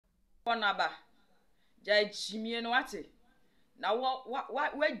Konaba. Jai Jimmy and Wati. Now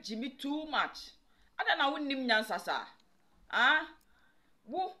what Jimmy too much? I don't know nim nyansasa. Ah?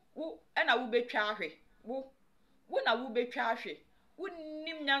 Woo, and I will be charged. Woo, na will be charged.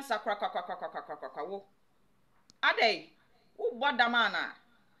 Nim nyansa crack. Woo. Ade, woo, what the mana?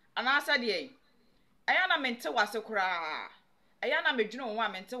 And I said, ye. Ayana mente wase kura. Ayana me dwene wo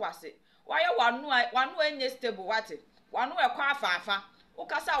mente wase. Why one way stable wate. One way kwa fafa.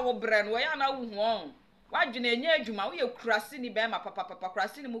 Ukasa wo bre no ya na wo hu. Wa dwene nya adwuma wo ye kurasini be ma papa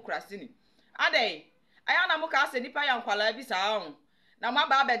kurasini mu kurasini. Ade, ayana mu ka se nipa ya nkwala bi sa ho. Na ma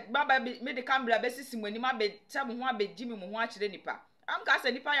baba me de kambra be sisi mu ani ma be tem ho abedi mi mu ho a kire nipa. Am ka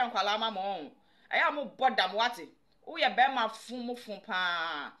se nipa ya nkwala ma mo. Aya mo bodam wate. Wo ye be ma fun mu fun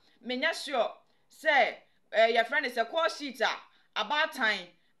pa. Menya sure say your friend is a call sheet about time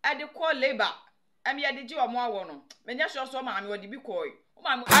at the call labor. I'm here did you or more one. Menya sure so ma me be coy.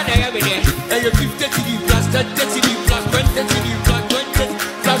 I never there. And you 50 CD plus 30 CD plus 20 CD plus 20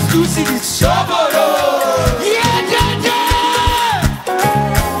 plus 2 CD. Soobolo. Yeah.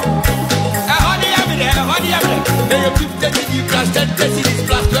 Honey, and you 50 CD plus 30 CD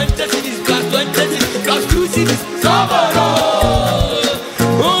plus 20 CD plus 20 CD plus 2 CD. Soobolo.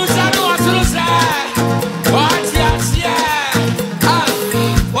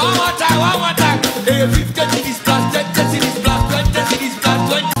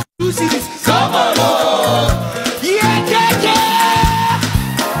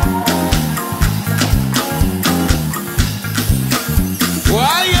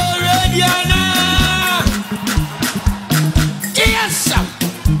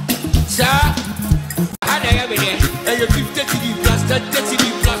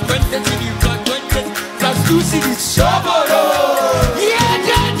 Soobolo. Yeah.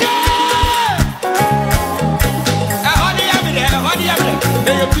 Honey,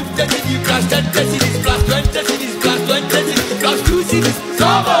 you 50 CD plus 30 CDs plus 20 CDs plus 20 CDs plus 2 CDs.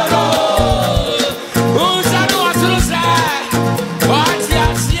 Soobolo. Who's a no one?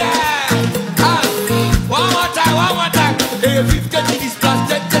 What's your one more time. 50 CDs plus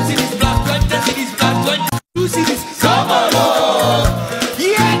 30 CDs plus 20 CDs plus 22 CDs. Soobolo.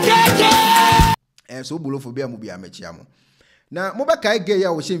 Yeah. Soobolo for be a movie amechiamo. Na mobeka ege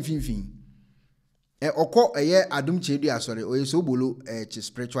ya wo hemfinfin. Okoh Adom Kyei Duah sorry o Soobolo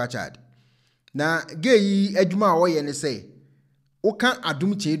spiritual child. Na ge yi adwuma a wo ye ne say wo kan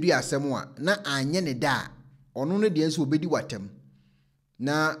Adom Kyei Duah asem a na anye ne da ono no de enso obedi watem.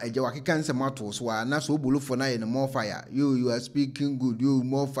 Na eje wakeka nsem ato so a na Soobolo for na ye no more fire. You are speaking good, you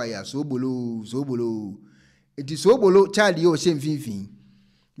more fire. Soobolo. It is Soobolo child ye o hemfinfin.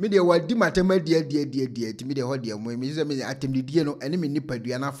 Me de wadi matema die ti me de ho de mo me se me atem die no ene me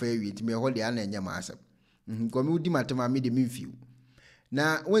nipadua na fa awie ti me ho de ana enya ma asem ko me wudi matema me de me mfiu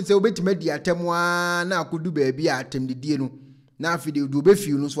na won se obetima di atem a na akodu ba bi atem die no na afi de du be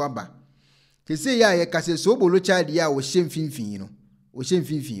fiu no so aba ke se ya ye kase Soobolo child ya wo hemfinfin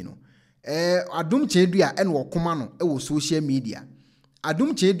no Adom Kyei Duah ene wo koma no e wo social media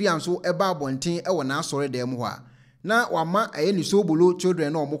Adom Kyei Duah nso e ba abonten e wo na asore dem ho a na wama ni Soobolo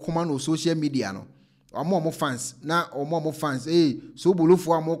children na omokoma no social media no wama fans na omo fans Soobolo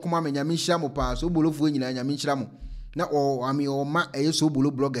fo amokoma menyame nhira mo pa Soobolo fo nyina nyame nhira mo na oma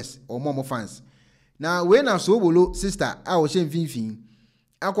Soobolo bloggers omo fans na we na Soobolo sister a wo hemfinfin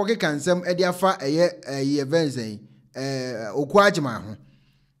akoke kansem e de afa events okoh Agyemang ho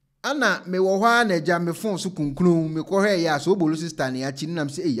ana me wo hwa na ja me fon so kunkunu me ko hwe ya Soobolo sister ne ya chi nam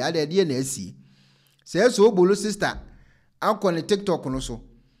se ya de na asi se Soobolo sister akọ TikTok no so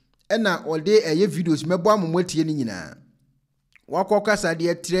ena ode videos mebo amomwatie ni nyina wakọ kasa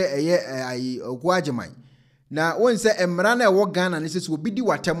de tire okoh Agyemang na wonse emra na ewo Ghana ne se obi di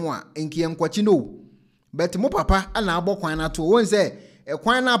watem a enke enkwachi no but mo papa ana abokwan na to wonse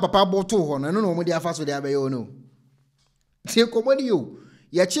ekwan na papa boto ho no no mo de afa so de abaye no tie komodi yo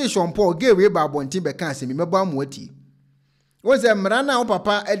ye chi shompo gewe ba bontin be kan se mi mebo amwati wonse emra na wo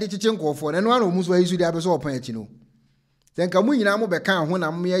papa ede chiche nkofo na no ana omuso ayisu de abeso opan achi no senka mu nyina mo be kan ho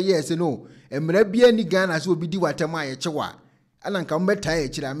na mo ye se no emra bia ni Ghana se obi di watem a ye chewa ana nka mo beta ye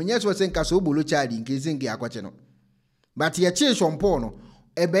chira menye so senka Soobolo child nke zingi akwache no but ye chi shompo no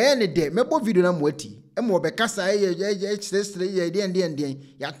ebe ye ne de mebo video na mwati emo be kasa ye sestre ye de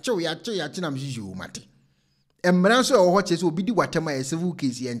ya chi na mjiju mate emra so ho che se obi di watem a ye civil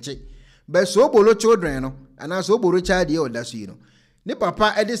case ye nche be Soobolo children no ana Soobolo child ye odaso yi no ni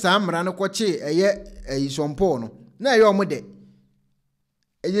papa ede sa amra no kwache eye shompo no na ye omode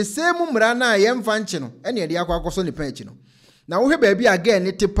eye same mra na ye mfa nche no ene de akwakoso ni panchi no na wo hwe ba bia again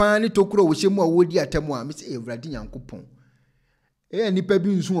ni tepan ni tokuro wo hyemu a wodi atemu a me se Ewurade Nyankopon nipa bi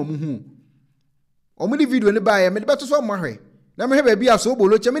nsu omu hu omu di video ne ba ya me de beto so mahwe na me hebe bia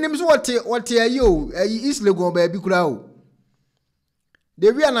Soobolo che menim so wote ayi o ayi East Legon ba bi kura o de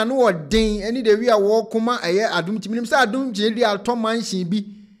wi ana no odin eni de wi a wo koma aye Adom Kyei menim sa Adom Kyei Duah ato mansion bi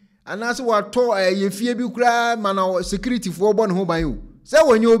ana so wato aye fie bi kura mana security fo bo ne ho ban o se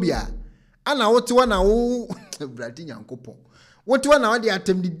wonye obi a ana wote wa na wo brati nyankopon wote wa na wo de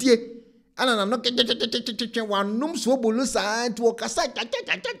atem didie ana na no wanum Soobolo sa nti wo kasa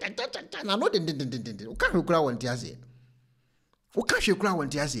na no den o ka hwekura wonte ase o ka hwekura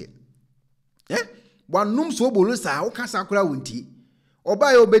wonte ase wanum Soobolo sa o kasa kura wonti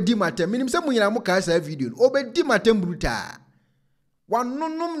oba yo obedi matem minim se munyina mo ka sa video obedi matem bruta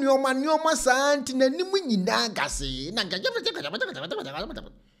wanunum nioma sa nti na nimu nyina gase na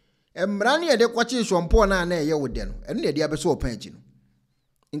emrani ye de kwachi shompo na ye wode no eno ye de abeso opan achi no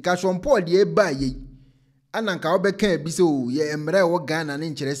nka shompo de e ba ye ananka obeka bi se o ye emre wo Ghana ne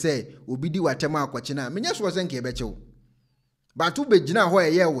nkire se obidi watem akwachi na menye so se nka e beche wo batu begina ho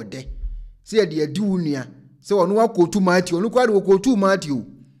ye wode se ye de adi wunua se wonu akotu Matthew onu kwade wokotu Matthew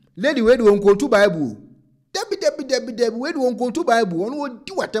lady we de wonkotu Bible debi we de wonkotu Bible onu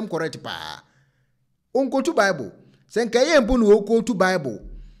odi watem correct pa onkotu Bible se nka ye mpo no wokotu Bible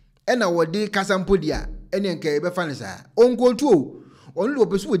ena wode kasampo dia ene nka e be fa ne sa onkotu o onu lo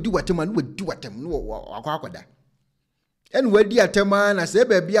besu wodi watem no wodi watem no akwakoda ene wadi atema na se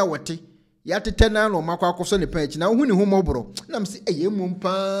ba bia wote ya tete na no makwa akoso ne pan na hu ne hu mobro na mse eye mum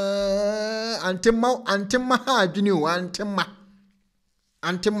pa antemma ha adwene o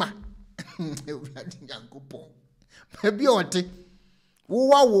antemma ewradi yankopon ba bia wote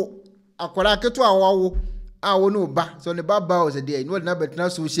wo akwara keto awawo awo no ba so ne baba o se de no na betena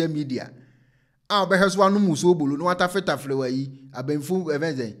social media be heso anum Soobolo no watafetafre wa yi abenfu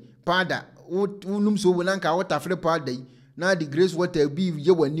evenze pada unum Soobolo na nka watafre pada yi na the grace water bi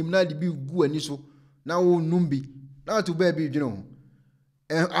ye wanim na the bi gu ani so na wo numbi na to ba bi dwene ho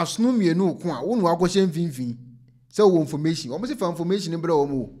asnum ye no ko a wo no akwohye mfinfin se wo information wo se fa information bra wo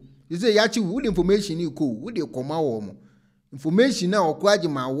mo ze ya chi wo information ni ko wo de koma wo mo information na okọ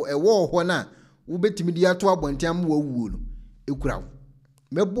Agyemang wo ewo ho na wo betimi di ato abontiam wo wuo no ekura wo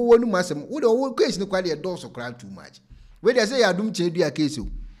mebo wonu masem wo de wo case ni kwa de do so kra too much we de say Adom Kyei Duah case o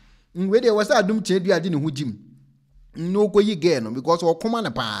we de was Adom Kyei Duah de ne ho jim no ko yi ge no because okoma na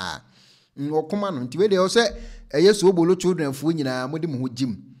pa okoma no nti we de say eye Soobolo children fo nyina mo de mo ho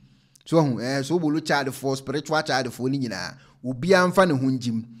jim so hu Soobolo child for spiritual child for ni nyina obi amfa ne ho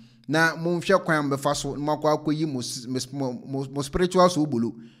jim na mo nhwe kwan be fa so makwa akoyi mo spiritual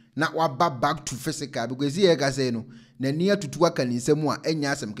Soobolo na waba back to physical because here ga say no na ni atutu aka ni nsem a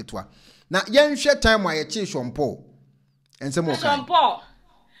enya asem ketwa na ye nhwe time a ye chi shompo ensem o kan shompo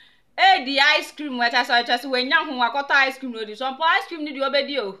di ice cream weta so just we nya ho akota ice cream no di shompo ice cream ni di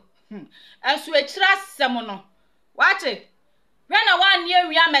obedi o enso ekira sem no wate we na wan ye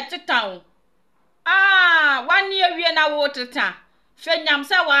wi ametetan o wan ye wi na wo tetan fe nyam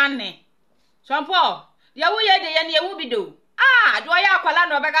se wan shompo ye wo ye de ye ne ye wo bi do do ya akwala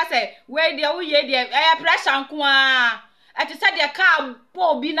no beka say we de wo ye de pressure nko ati se de ka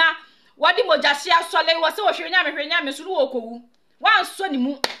po bi na wadi mojase asole wo se wo hwenya me suru okowu wan so ni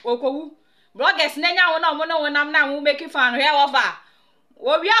mu okowu bloggers na nya wo na mo no nam na wo make fan here over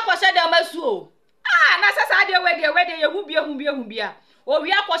wo wi akose de masu o na sasa de we de ye hu bia wo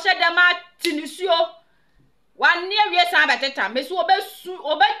wi akose de ma tinisuo wan ne wi san beteta mesu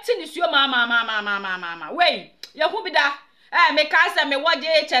obetinisuo ma we ye hu bi da me kasa me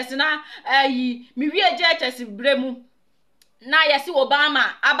waje chesi na yi mi wie je chesi bremu na yesi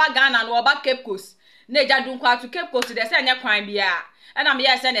Obama aba Ghana no oba Cape Coast na jadun kwa to Cape Coast de se anya kwan bia na me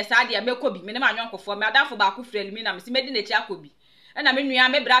yesi na sa de mekobi me ne ma nyonkofo me adanfo ba ku freli mi na me si medi na chi akobi na me nua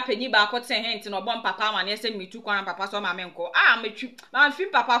me bra panyi ba ko ten hint no bom papa ma na yesi mi tu kwan papa so ma me nko metwi ma fi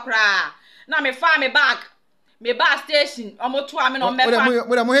papa kra na me fa me bag station omoto ame no me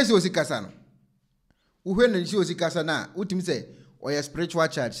fa mo hesi osikasa no uhwe na nsi osikasa na utim se oya spiritual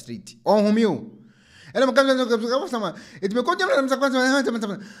child street ohumi o ela mo kamza sama it me konja na msakwanza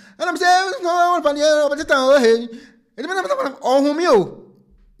ela mse no pani obeteta o he it me na ohumi o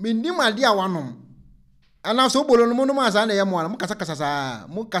mindim ade a wanom ana Soobolo no mo asa na ye mo ana mo kasa sa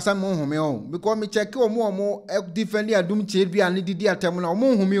mo kasa mo ohumi o because me check o mo defend Adom Kyei Duah ni didi atem na o mo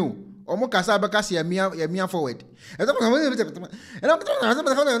ohumi o mo kasa be kasa ya mia forward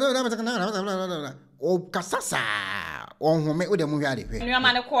o kasasa ohome o de mo hwade hwe nua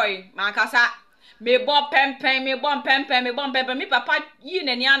ma ne koi ma kasa me bo pempen mi papa yi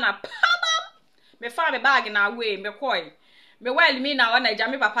nani ana me fa me bag na we me koi me well mi na wana ja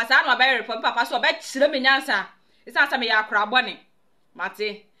me papa sa na ba report papa so ba chire me nyansa isa sa me ya akra bone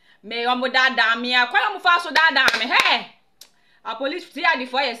Mate, me omo dada me akwala mu fa so dada me he. A police see ade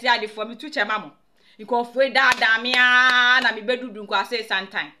for yes ade for me to chema mo. Nko fwe dada me na me bedudu nko ase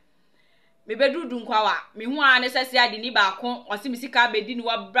santan. Me bedudu nko wa me hu an se se ade ni ba ko o se me sika bedi ni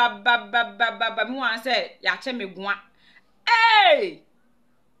wa bra me hu an se ya che me goa. Hey!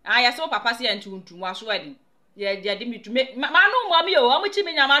 Ya so papa se entuntum wa so ade. Ye de me tu me manu mo mi o mo chi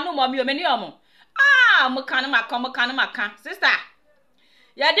me nya manu mo mi o me ni omo. Ah, mo kan maka sister.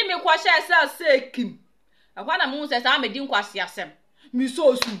 Ya di me kwa share say kim. Akwa na mu se sa me di nkwase asem. Mi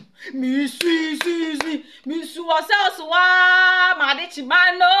so su. Mi su ourselves wa ma de chi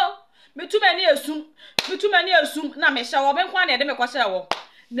mano. Mi tu mani esum na me hye wo me kwa na de me kwa share wo.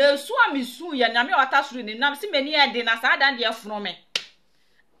 Na esu a mi su ya nyame watasuru ni na si mani e de na sa dan de afuro me.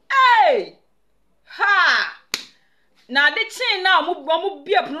 Hey! Ha! Na de chin na mo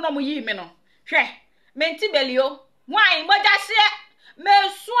bia punu na mo yi me no. Hwe, menti belio. Why moja se me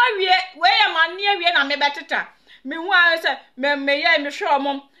so awie we ya mane awie na me beteta. Me hu an se me ye me hwe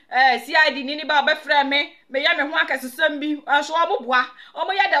omom CID ni ba be frɛ me ye me hu akasesam bi so omoboa.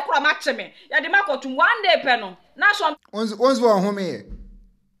 Omo ye de kro ma che me. Ye de makotum one day pe no. Na so once on home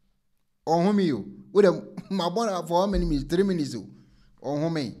on home you. With a my born for how many minutes? 3 minutes on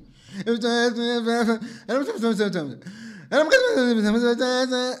home.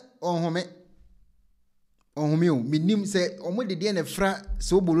 On home. Ohumi o minim se omo de na fra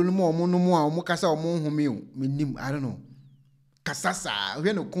Soobolo no mo omo no mo a omo kasa omo ohumi o minim I don't know kasasa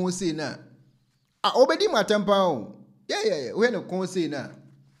we no kon sei na obedi matempa o yeah we no kon sei na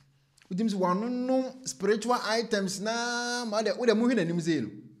udim se wano no spiritual items na ma de we de mo hwe nanim sei no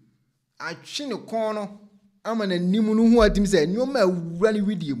atwe ne kon no ama na nim no hu atim se nyoma awura ne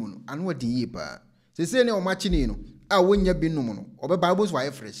widie mu no ano odin yi pa se ne o ma chini no a wonya bi no no obeba bo so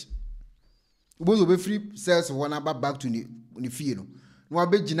aye fresh Ubozo be free sales one back to the fee no. No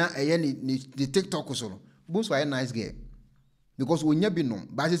abegina eye ni TikTok so no. Ubozo a nice girl. Because wonya bi no.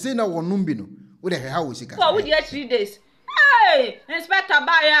 But say na wonum bi no. Wo de how wo sika. For we dey 3 days. Hey, inspector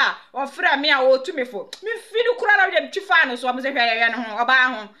baya o frɛ me a wo tu me fo. Me feel kura na dem twifa no so am se hwɛ no ho oba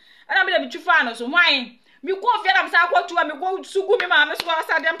ho. Ana me dem twifa no so hwan. Me ko fia na me sa kwatu me go sugu me ma me so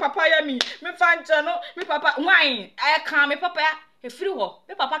asa dem papa ya me fa nche no me papa hwan. E kan me papa e firi ho.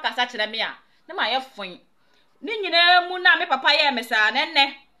 Me papa kasa kyerɛ me a na ma ye fon ni nyina mu na me papa ye me sa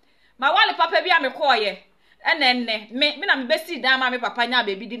nenne ma wale papa bi a me koye enenne me na me besi dan ma me papa nya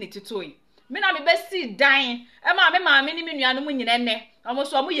baby di ne titoi me na me besi dan e ma me ni me nua no mu nyina enne omo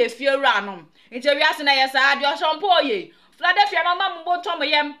so omo ye fie wura anom nti wi ase na ye sa ade o shompo ye Philadelphia mama mbo to mo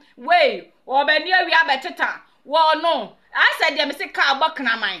yem we o be ni awi abeteta wo no ase de me se ka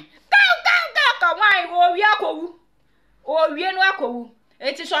agbakna man ka wan wo wi akowu o wi no akowu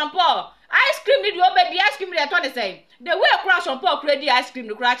eti shompo ice cream ni do obedi ice cream dey turn the same the way crash on pork ready ice cream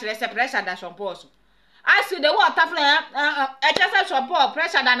no crash the pressure that on pork so ice cream the water flow just on pork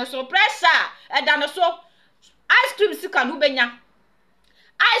pressure that so pressure e da no so ice cream sika no ubenya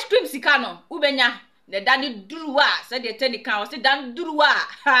ice cream sika no ubenya the dani duruwa say the ten kan o say dan duruwa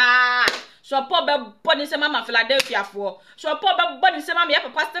ha so pork be body say mama Philadelphia for so pork be body say mama ya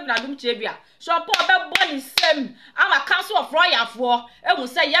papa Stephen Adom Kyei Duah so pork be body same ama council of royal for ehun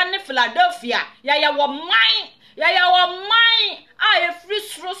say ya ne Philadelphia ya wo man a free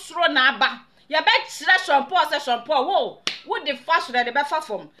sro na aba ya be kire shampoo say shampoo wo the fast de be fa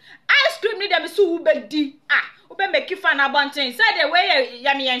from ice cream ni dem so wo be di wo be make fan abonten say the way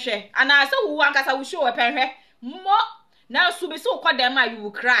ya me yenhwe ana say wo ankasa wo show e penhwe mo na so be so kwa dem you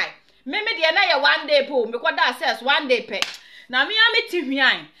will cry me de na ya one day po me kwa da access one day pe na me am ti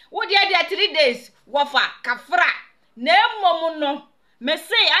hwian wo de 3 days wo fa kafra na emom no me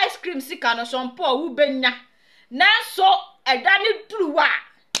say ice cream sika no shampoo wo benya na so eda ni duruwa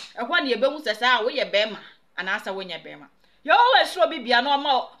ehwa ne ebehu sesa wo ye bema ana asa wo nya bema yo we sro bibia no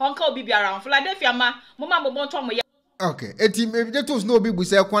ma honka obibia around Philadelphia ma mama mobonto mo ye okay eti me de tos no obi bu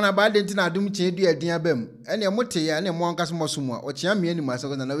se kwana ba de ntina Adom Kyei Duah adin abam ene mo te ya ne mo anka so mosomu a ochia me ani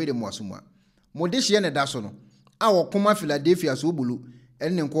maso na we de mo asomu a mo de hye ne da so no a wo koma Philadelphia Soobolo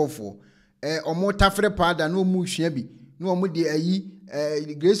ene nkofo omo tafre pada no mu hwia bi no omo de ayi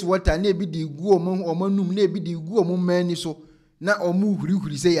grace water na ebi de gu omo num na ebi de gu omo mani so na omo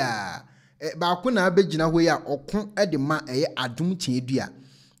hurihuri se ya ba ko na abegina ho ya okon de ma Adom Kyei Duah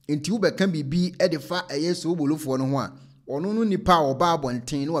enti wo be kan bibi de fa Soobolo fo no ho a ono no nipa oba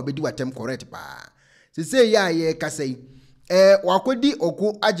abonten no abedi watem correct pa se ya ye kasai wakodi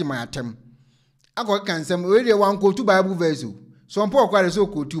okoh Agyemang atem akọ kansem we de wan ko tu Bible verse so mpo kware so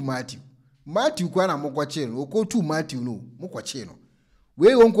ko tu Matthew kwa na mokwache no okoh tu Matthew no mokwache no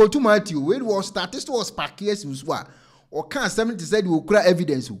we won ko tu Matthew we was statistics was park yes so a or can't 70 said you cry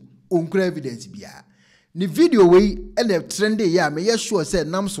evidence o cry evidence bia ni video we and the trend ya me yes sure said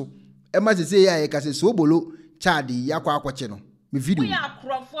namso e ma say ya e ka say Soobolo chadi yakwa akwache no me video we are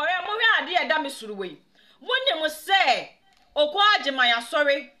crop for ya mo we ade e da me suru we woni mo say okoh Agyemang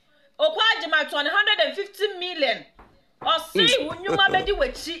sorry okoh Agyemang 150 million or say unyuma bedi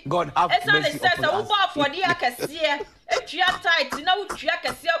wechi God have mercy upon us. Wo for dia kese etua tight na wo tua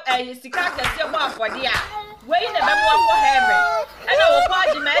kese sika kese bo afode a we na be mo for heaven e na okoh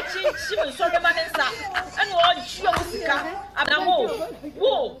Agyemang chinchim so be manensa e na o tua wo sika na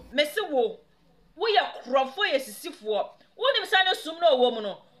wo mesi wo ye krofo ye sisifo wo nim sa ne sum na owo mu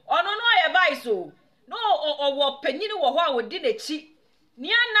no ono no ye bai so no owo panyini wo ho a wo di nechi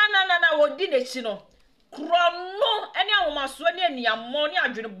nia na wo di nechi no krono ene awomaso ne aniammo ne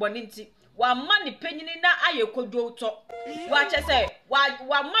adwene bone nti wa ma ne panyini na aye kodwo to wa che se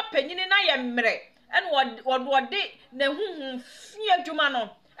wa ma panyini na ye mmere ene wode ne huhun fie adwuma no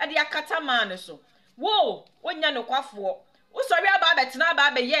e de akata ma ne so wo onya ne kwafo wo sori aba betena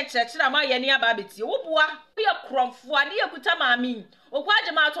aba be ye nkyerɛkyerɛ ma ye ne aba betie wo boa wo ye kromfo ade ye kuta ma mi okoh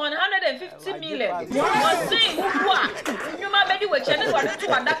Agyemang 150 million wo sei wo a nyuma bedi we che ne wade to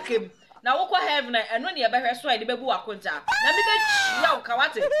wadakam na wo kwa heaven eno ne ebehwe so ide bebu akonta na mi be chia wo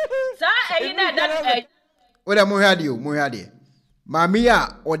kawate sa eyi na that o da mo hwade maami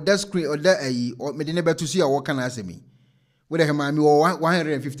a o da screen o da ayi o me de ne betu si a wo kana asemi wo da maami wo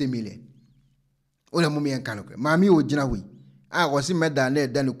 150 million o da mo me enka no maami o gina hoi a wo si meda na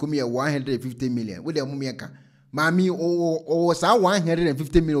da no kumi 150 million wo da mo me enka maami o sa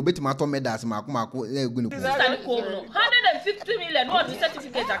 150 million obeti ma to meda as ma ko na egu no 150 million what the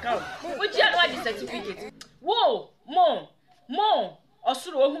certificate account which you know the certificate wo mo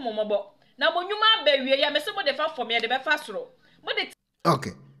osuro ohu momobo na monyuma ba wie ya mese mo de fa for me de be fa soro mo de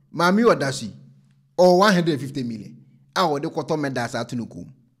okay maami o da si o 150 million a wo de koto meda as atu no kum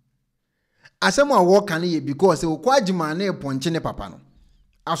asem a wo kan ye because okoh Agyemang na eponche ne papa no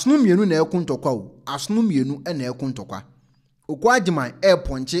asunu mienu na ekuntokwa o asunu mienu na ekuntokwa okoh Agyemang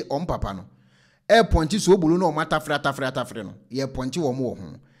eponche om papa no eponche Soobolo no matafra no ye ponche wo mo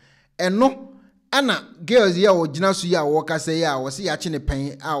ho eno ana girls ya o gina so ya wo kase ya wo se ya che ne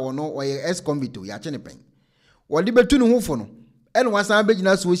pen a wo no o ye ex convict ya che ne pen wo de betu ne ho fo no eno wasan be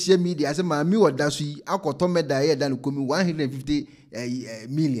gina social media se maami wo da so yi akoto meda ye da no komi 150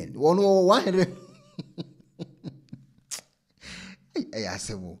 million wo no 100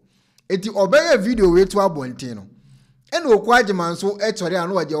 asebo eti obeye video we to abonten no ena okoh Agyemang so etore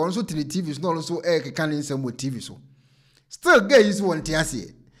anu waje won so TV so no so keka ne nsem TV so still gay is won te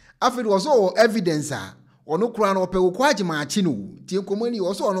ase afid was all evidence a ono kura no ope okoh Agyemang achi no tie komani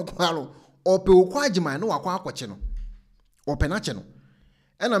was ono kura no ope okoh Agyemang no wakwa akoche no ope na che no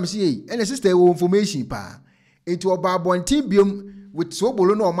ena me see ena sister wo information pa eti oba abonten biom with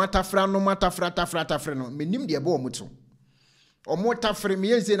Soobolo no matafra no menim de be omuto omotafre me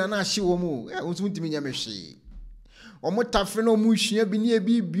yense na ahye wo mu wonso ntimi nya me hwe omotafre no mu hwia bi ne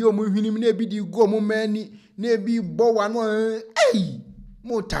bi bio mu hwinim ne bi di go mu mani ne bi bo wa no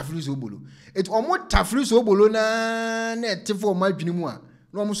mo tafre Soobolo omotafre Soobolo na etefo madwini mu a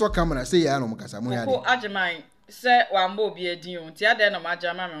no mo so camera say ya no mo kasa mo ya de okoh Agyemang se wa mba obi edin o ti ade no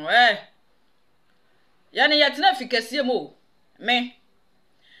majama me ya ne yetena fikasie mo me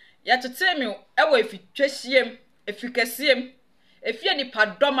yetete me ewo efitwasiem efikasiem efie ni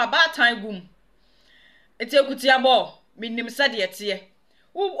padom abatan gum eti ekutiabo minim sade ete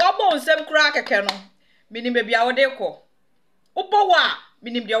obo nsem kura keke no minim bia wo de kɔ obo wa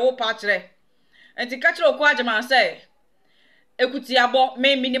minim de wo pa kire enti ka kire okoh Agyemang say ekutiabo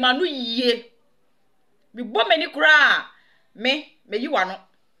me minim anu yie mi bo meni kura me yiwa no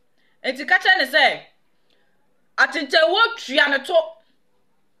enti ka kire ne say atinte wo twia ne to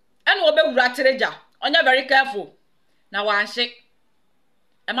ene wo be wura tereja onya very careful na wanhye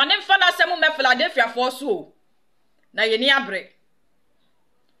emane mfa na asemu me Philadelphia for so na ye ni abre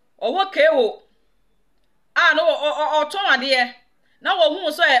owo kewo no oton ade na wo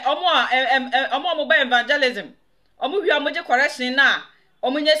hu so omo ba evangelism omo hwi amoje correction na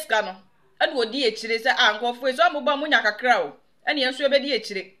omo nye sika no ene odi ekire se ankofo so omo ba munya kakra o ene enso ebedi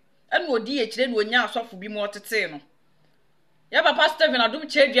ekire ene odi ekire na onya asofo bi mo tete no ya papa Stephen Adom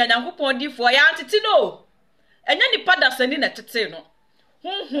Kyei Duah Nyankopon di fo ya antete no enya ni pada sani na tete no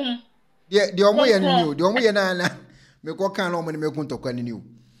de omo ye ni de omo ye na me ko kan omo ni me kun tokwa ni o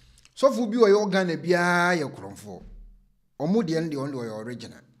sofu bi o ye organ bia ye kromfo omo de ndi on the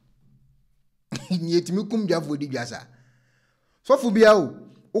original ni etimi kum bia fo di dwasa sofu bia o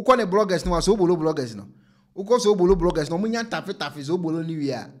ukọ ne bloggers no Soobolo bloggers no ukọ Soobolo bloggers no munya tafe Soobolo ni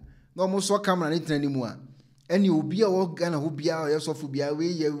wi a no mo so camera ni tena ni mu a Any obia or Ghana who be our sophobia,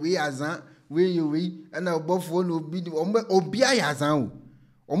 we azan, we, and our buffalo no be obia yazan.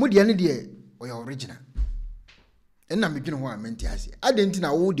 Or more the any day or your original. And I'm beginning what I meant to say. I didn't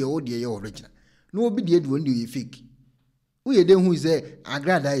know the old year original. No be the when you fake. We then who is there, I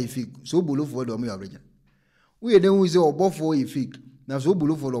glad I fake, so below for the original. We then who is there or buffalo you fake, now so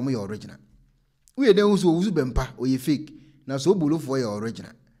below for the original. We then who's bempa or you fake, now so below for your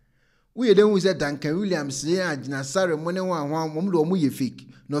original. We then was a Duncan Williams, na Sarah money one woman you fake,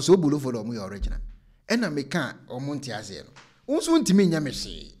 no so below for the original. And I make or Monte Azel. Also want to mean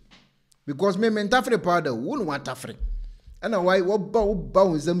Yamesi. Because me mentafre powder won't want tafre. And a white what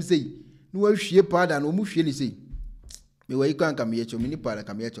bounds them say, no she powder no mushini say. Me way can't come yet, mini powder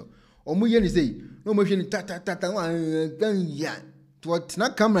come yet. Or Muyani say, no motion tata, ya. What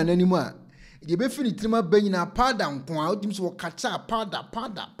not come anymore. You be finna trim bring na powder and out him so catch up powder.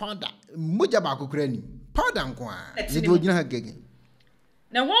 Mujabako crani. Powder and qua. You do not get.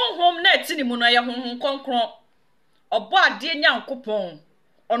 Na home net cinnamon ya home concron. Or bad dear young coupon.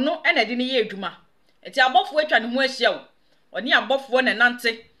 Or no, and I didn't hear Juma. It's above weight and more shell. Or near above one and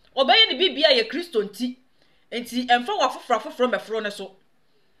Nancy. Or by any baby a crystal tea. And see and for from a front so.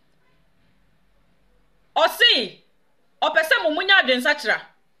 Or say, or Pesamo Munya den Satra.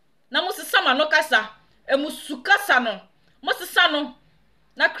 Na musi sama no kasa. E musukasa no. Musi sano.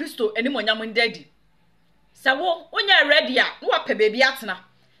 Na Christo eni mo nyam ndedi. Sawo onya ready a no ape baby atena.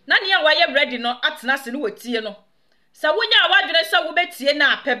 Na ne ya waye ready no atena se no watie no. Sawo nya wadwene sa wo betie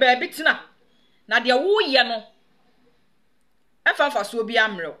na ape baby tena. Na de wo ye no. Efa so bi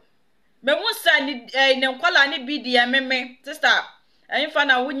amro. Me wonsa ni ne nkwala ni bi de meme sister. Enfa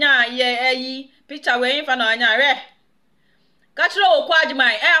na wonya ye eyi picture we enfa na anya re. Kachiro okoh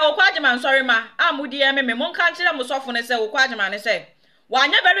Agyemang okoh Agyemang sorry ma amudi meme mon kan kire mo sofo ne se okoh Agyemang ne se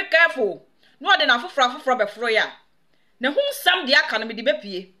wanya very careful no de na foforo beforo ya ne hu sam de aka no me de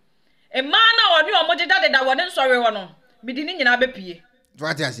bepie e ma na oni omodeda de da woni sorry wono me di ni nyina bepie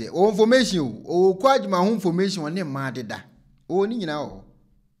what I say o information okoh Agyemang hu information woni ma deda o ni nyina o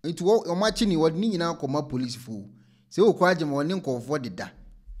nti o machi ni woni nyina koma police fu se okoh Agyemang woni nkofo deda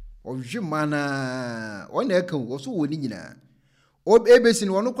o hwema na o na eka o so woni nyina o ebesi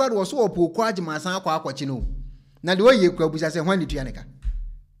ni wonu kwado so opo okoh Agyemang san akwachi no na de oye kwa busa se hwan tuaneka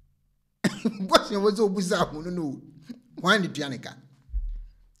bosi wo so busa hunu no hwan tuaneka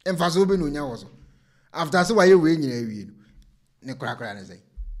emfa so be no nya wo so after so waye we nyina wie no ne kra ne sai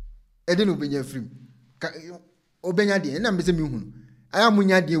ede no benya frim obenya de na mbese mi hunu aya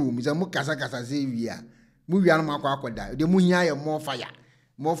munya de wo mu za mu kasa se wie a mu wi anu akwakoda de mu hia ye more fire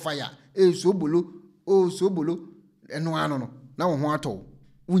Soobolo eno ano no na wo ho ato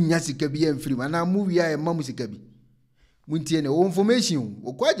wunya sika bi amfiri na mu wi a ma mu sika bi muntie ne o information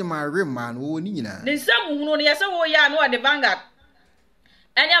okoh Agyemang re man wo ni nyina ne sam hunu no yesa wo ya no de vanguard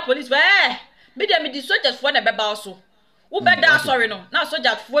anya police me di soldiers for na beba so wo beda sorry no na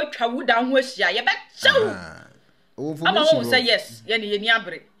soldiers for atwa wo da ho ahia ye be chew o information ama say yes ye ni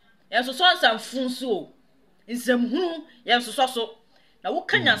abre ye so nsam funso o nsam hunu ye so na wo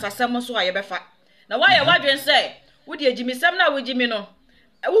kanya nsasam so a ye befa na wa ye wadwen say wo di agimisam na wo gimi no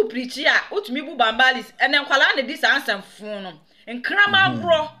wo preach a utumi bu bambalis ene nkwala ne di sansam fun no nkrama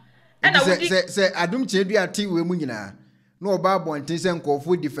bro ena wo di se Adom Kyei Duah ti we mu nyina na oba bonten se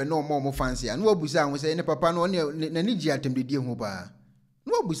nkofo dife na omo fancy a na wabusa ho se ne papa no na ni gi atemdidie ho ba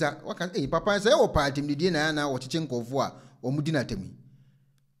na wabusa waka papa se wo pa atemdidie na wo cheche nkofo a omu di na temi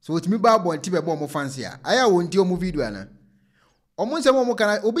so utumi ba bonten be bo omo fancy a aya wo nti omu video ana omo nsem omo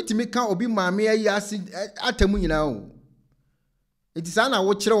kana obitimi ka obi maame ayi atamu nyina o iti sana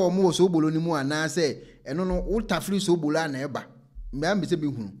wo kire wo mo Soobolo ni mu ana se eno no wo tafri Soobolo ana eba mba mbese bi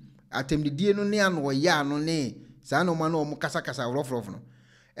hunu atemdidie no ne ano ya ano ne sana ma no mo kasa rofrof no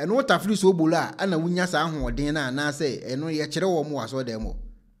eno wo tafri Soobolo a ana wunya sa ahoden na ana se eno ye kire wo mo waso dem mo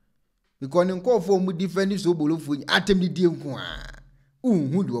because ne nkofo mu defend Soobolo fu atemdidie nko a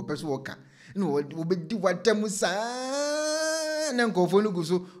unhu de opeso wo ka no wo be di watem sa na nkofo no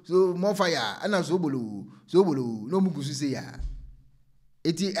guso so mo fire ana Soobolo no mu guso se ya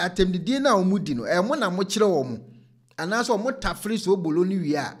eti atemdidie na omudi no mo na mo kire wo mo anaso mo tafri Soobolo ni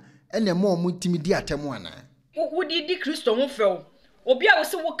wi a ene mo timidi atemu ana wo di Kristo ho few obi a wo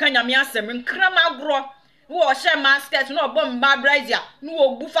se wo kanya me asem nkrama agro wo hye masket no obom ba brazia no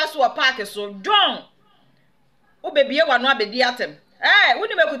wo bufa so park so John wo bebie wa no abedi atem wo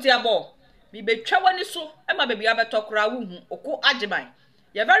ni mekuti abo bi betwa wani so e ma bebie abetokora wo hu okoh Agyemang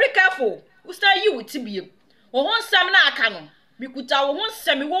you very careful wo stay you with biem wo ho nsam na aka no bikuta wo ho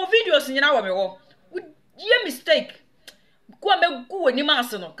nsam wo videos nyina wo me wo ye mistake ko me gu wani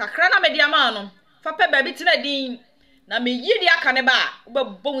maso no kakra na me dia ma no fa pe baby tena din na me yidi aka ne ba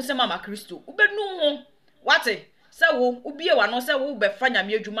ubebon se mama Kristo ubenu ho wate se wo ubie wa no se wo be fa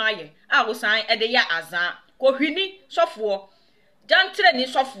nyame adwuma aye a wo san e de ya azan ko hwini sofo jantre ni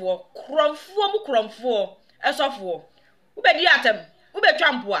sofo kromfo e sofo ubedi atem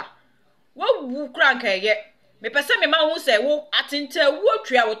ubetwa mpoa wo wu kranka ye me pese me ma hu se wo atenta wo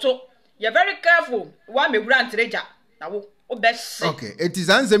twia wo to you very careful wa me wura ntreja na wo obese okay it is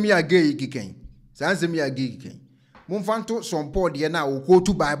ansem ya gay kiken ansem ya gay kiken mumfanto sompo de na wo ko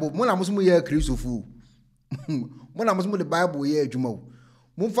to bible mo na musu ye kristofu mo na musu the bible ye adwuma wo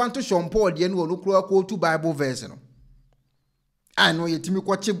mumfanto sompo de na wo kro ko to bible verse no ano yetimi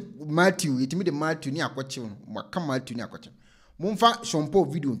kwache Matthew yetimi de Matthew ni akwache no maka Matthew ni akwache mumfa sompo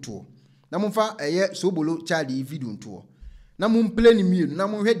video nto na mumfa eye Soobolo Church video nto na mumple ni mienu na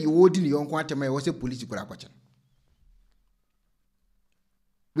munhwe de wodi ni yonko atema ye wo se police kura akwache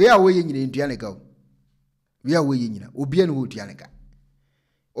we are we nyina ntuane ka we are we nyina obi anu ho tuane ka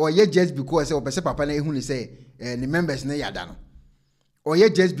or ye just because say opese papa na ehunu say ni members na yada no or ye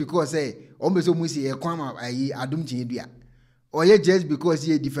just because say o meso mu si e kwan ma ayi Adom Kyei Duah or ye just because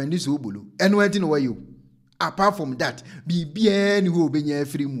ye defend Soobolo enu anti no wayo apart from that bibia ni ho obenya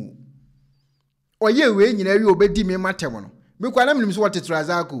afiri mu or ye we nyina wi obedi me matem no me kwa na menim so wote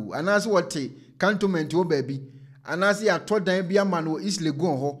trazako anase wote cantonment wo baabi anase ya todan bia ma no East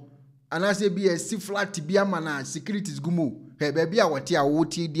Legon ho anase bia si flat bia ma na securities gumo he baabi a wote a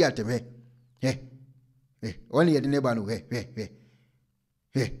wote di ateme oni ye de neba no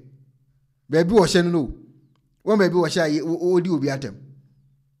baabi wo hye no won baabi wo hye odi obi atem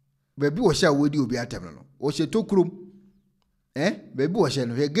baabi wo hye odi obi atem no wo hye tokrom baabi wo hye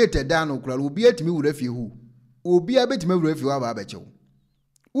no he gate da no kura obi atimi wura fie hu obi abetimi wura fie wa ba abechew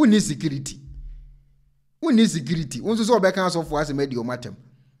uni security wonso so obeka asofo asema di omatem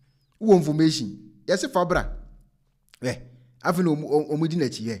wo information yesi fabra afi no omudi na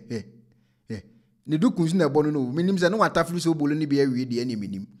chi ne dukun na ebo no minim se no watafiri Soobolo ni bia wie de ani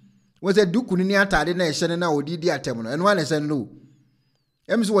minim won se dukun ni atade na ehye na odidi atem no eno ane se no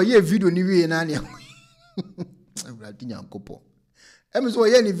emso wo ye video ni wie na ne brati nyankopo emso wo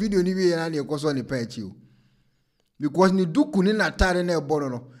ye ni video ni wie na ne koso ni pa chi o because ni dukun na atade na ebo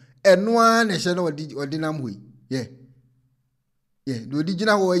no eno ane ehye na odinam hoi do di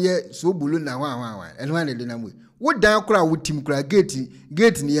gina ho ye Soobolo na wa eno ane de nam hoi wo dan kura wo tim kura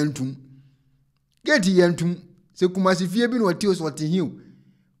gate ni yantum se kumasi fie bi no wati so wati hiu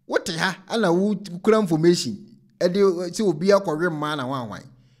wote ha ana wo kura information e de se obi akọwe ma na wan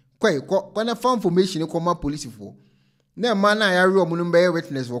kwa na fa information ko ma police fo na ma na ya re omu no be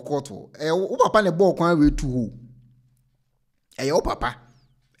witness for court wo papa ne bo kwan we tu ho wo papa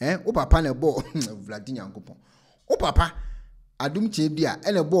wo papa ne bo Vladimir Nkopon wo papa Adom Kyei Duah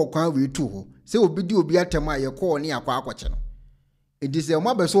ene bo kwan we tu ho se obi di obi atema ye ko ne akwa akwache no edi se mo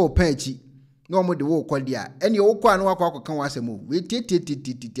abeso opan achi na omo de wo kwade a ene wo kwa na wakwa akwakan wasemo we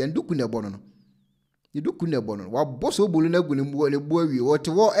tete nduku ne bono no nduku ne bono wa bo Soobolo na gu ne mbuo le buo wi wo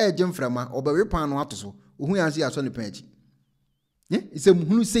te wo eje mframa obawe pan no atoso ohu yanse aso ne pan achi ise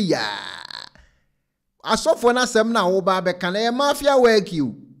muhunu se ya asofo na sem na wo ba be kan e mafia work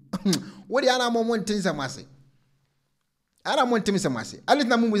you wo di ana mo ntinsa mase ara mo ntim semase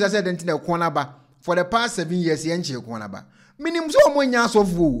alitina mu musa said ntina ko na ba for the past 7 years ye nche ko na ba minim so mo nya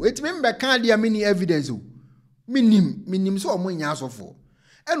asofo etimi mbe kan dia mini evidence o minim so mo nya asofo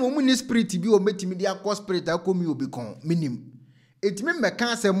eno mu ni spirit bi o metimi dia ko spirit akomi obi kon minim etimi mbe kan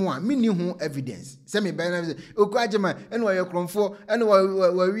asem a mini hu evidence se me be na okoh Agyemang eno ye kromfo eno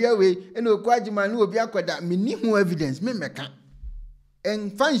wa wiawe eno okoh Agyemang ni obi akoda mini hu evidence me meka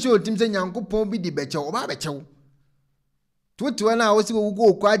en fan show tim se Nyankopon bi di beche o ba beche tutu na wo si wo go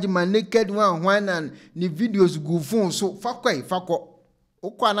okoh Agyemang naked one and ni videos go phone so fakọ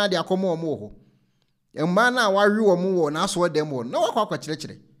okwa na de akomo omo ho emma na wawe omo wo na so dem wo na wakwa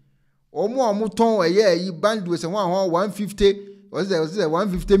kyerɛkyerɛ omo ton eye yi bando se ho 150 was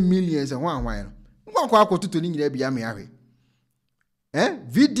 150 million se ho ahwan no wakwa akototo ni nyina bia me ahwe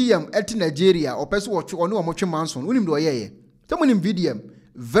VDM at Nigeria opeso wo twe ono omo twe manson unim de oyeye temunim VDM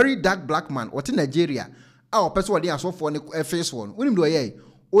very dark black man at Nigeria a opeso wode asofo ne face one unim do ye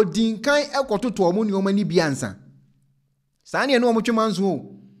odinkan ekototo omo ni omani bi ansa saa ne no omo twemanso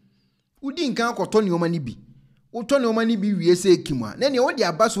o udinkan akoto ne omani bi uto ne omani bi wie se ekima na ne wode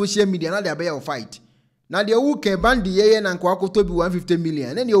aba social media na de aba ya fight na de wu kan bandi ye na nko akoto bi 150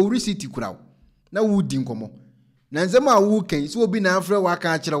 million na ne o receipt kuraw na wu din komo na nzema wu kan so obi na afre wa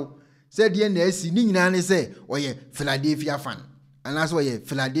kan kirew se de na asi ni nyina ne se oye Philadelphia fan anaso oye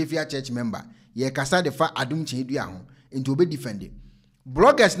Philadelphia Church Member ye kasa de fa Adom Kyei Duah ho enti obe defend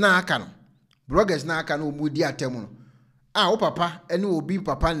bloggers na aka no bloggers na aka no mu di atem no wo papa ene obi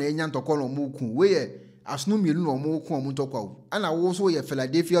papa na enya ntokọ no mu ku we ye asno mielu no mu ku mu ntokọ wo ana wo so ye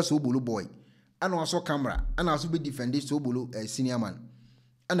Philadelphia Soobolo boy ana waso camera ana waso be defend Soobolo senior man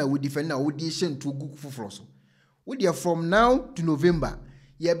ana we defend na wo di hye to gu foforo so we dey from now to November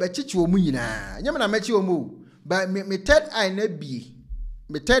ye be chichi wo mu nyina nyam na mechi wo mu ba me third eye na bi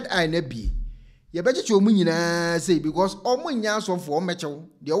ye be chichi wo mu nyina say because omo nya so for o mechew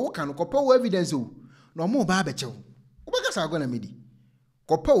de wo kan ko pa wo evidence o no mo ba be chew ubaka sa agona medi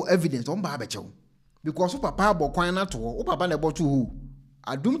kopa evidence on ba abechew because papa abokwan na to wo papa na boto ho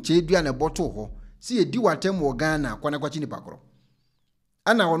Adom Kyei Duah na boto ho si edi watem wo Ghana kwana kwachi ni pakoro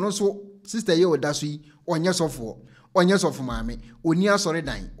ana wono so sister ye odaso yi onye sofo maame oni asore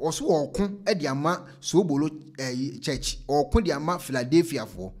dan oso okun e di ama Soobolo church okun di ama Philadelphia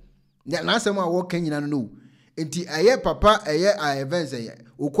fo na asem a wo kan nyina no enti aye papa aye events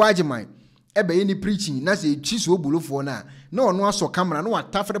okoh Agyemang ebe ye ni preaching na se twi Soobolo fo na ono aso camera na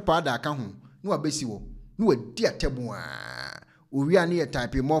watafre pada aka ho na wabesi wo na wadi atemu a owia na ye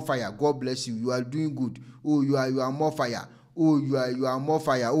type more fire. God bless you, you are doing good. Oh you are more fire. Oh you are more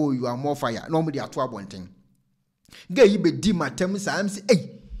fire. Oh you are more fire. No mo di ato abonten ga yi be di matem sa am se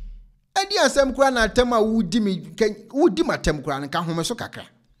edi asem kura na atem a wudi matem kura nka home so kakra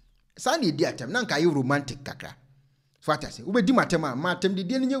sa na edi atem na nka ye romantic kakra so atase wo be di matem a matem di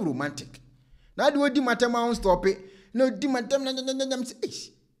nye romantic na de wodi matem a on stop it no di matem na nyam se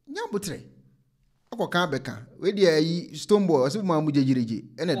nyabotre akoka beka we di ayi stone boy osi ma mu jejireje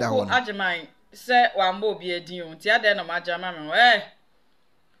ene da ho Agyemang se wa mbo bi edin o ti ade no ma jama me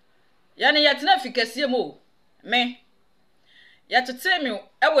ya ne yetena fikasie mo me yetete mi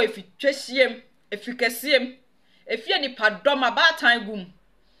ewo efitwesiem efikasiem efie ni padom abatan gum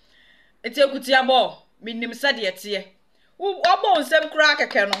eti ekuti abo minim sade yete obo nsem kura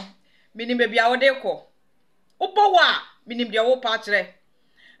keke no minim bia wo de ko obo wa minim de wo pa kire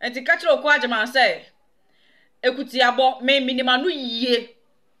enti ka kire okoh Agyemang se ekuti abo me minim anu yie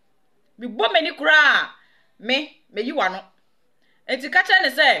mi bo meni kura me yi wa no enti ka kire ne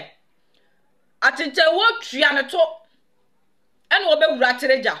se atinte wo twia ne to ene wo be wura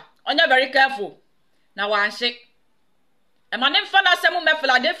tereja onya very careful na wanhye e ma ne mfa na asem me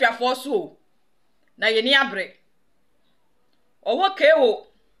Philadelphia for so na ye ni abre owo kewo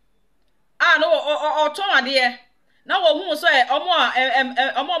no oton ade na wo hu so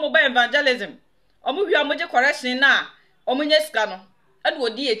omo ba evangelism omo hwi amoje correction na omo nye sika no ene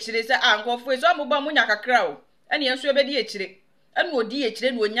odi ekire se nkofo so omo ba munya kakra o ene yenso ebedi ekire ene odi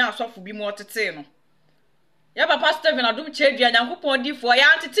ekire na onya asofo bi mu otete no ya papa Stephen Adom Kyei Duah Nyankopon di fo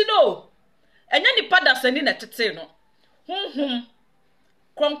ya antete no enya ni pada sani na tete no honhom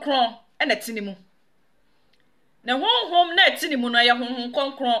kronkron ene tini mu na honhom na tini mu no ya honhom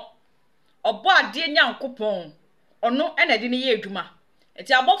kronkron obo ade Nyankopon ono ene de ne ye adwuma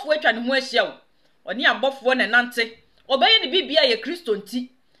enti abofo atwa ne ho ahia wo oni abofo ne nante obaye ne bibia ye Kristo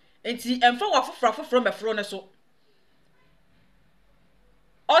nti enti emfa wa foforo meforo ne so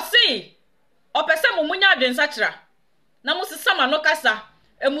osi opese munya adwensa kira na musisa ma no kasa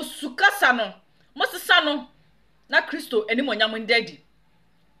emusukasa no musisa no na Kristo enimonyam ndadi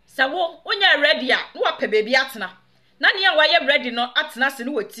sawo onya ready a no wape baby atena na ne ya waye ready no atena se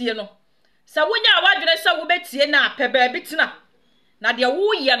no watie no sawo nya awadwene sa wo betie na pe baby tena na de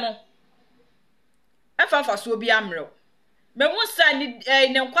wo ye no afafa so obi amre me musa ni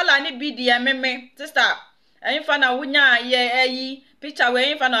ne nkwala ne bi di ememe sister enfa na wonya ye ayi picture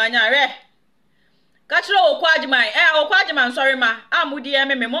we enfa na anya re kachiro okoh Agyemang okoh Agyemang sorry ma amudi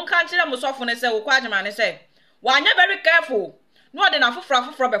ememe mon kan kire musofo ne se okoh Agyemang ne se wanya very careful no de na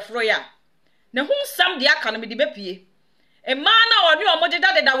foforo beforo ya ne hu sam de aka no me de bepie e ma na oni omoje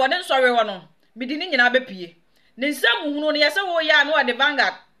dade da wode sorry wo no me de ni nyina bepie ne nsam hunu ne yese wo ya no de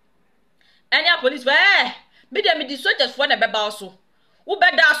Vanguard anya police me de soldiers for na beba oso wo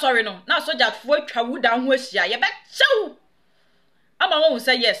beda sorry no na soldiers for atwa wo da ho ahia ye be chew ama wo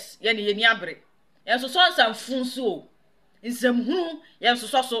say yes ye ne ye ni abre yenso so nsam funsu o nsam hunu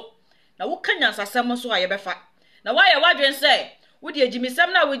yenso so na wo kanya sasem so aye befa na wa ye wadwen say wo de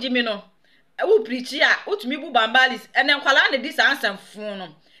agimisem na wo gimi no wo preach a utumi bu bambalis ene nkwala ne di sansam fun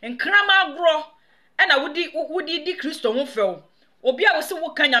no nkrama agro ena wo di Kristo ho few obi a wo se wo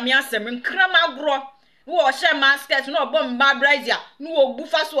kanya me asem nkrama agro wo hye masket no obom ba brazier no wo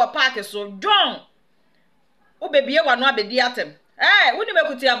bufa so park so John wo bebie wa no abedi atem wo ni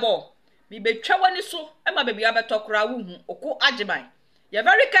mekuti abo mi betwa wani so e ma bebia betokora wo hu okoh Agyemang you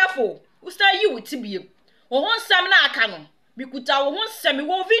very careful wo stay you with tibie wo ho nsam na aka no mi kuta wo ho nsam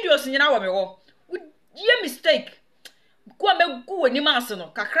wo videos nyina wo me wo ye mistake ko me gu wani manse no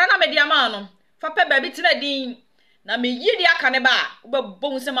kakra na me dia ma no fa pe baby tina din na me yidi aka ne ba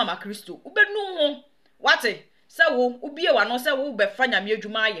ubebon se mama Kristo ubenu ho wate se wo ubie wa no se wo be fa nyame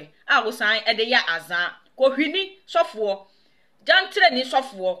adwuma aye a wo san e de ya azan ko hwini sofo jantre ni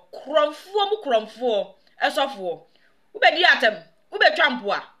sofo kromfo e sofo ubedi atem ubetwa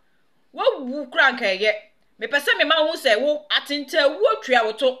mpo a wo wu kranka ye me pese me ma hu se wo atenta wo twia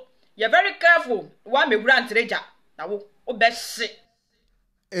wo to you very careful wa me wura ntreja na wo obehye.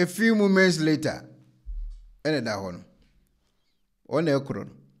 A few moments later ene da ho no ona ekro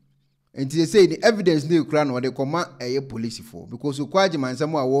no enti they say the evidence no ekra no they come police for because okwa Agyemang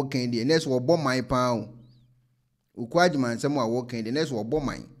nsem a wo kan dey next wo boman pa o okwa Agyemang nsem a wo kan dey next wo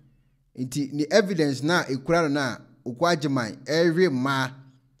boman enti the evidence na ekra no na okwa Agyemang every ma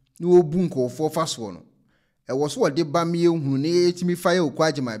no obu nkofo faso no e wo so de ba me ehunu na etimi fire okwa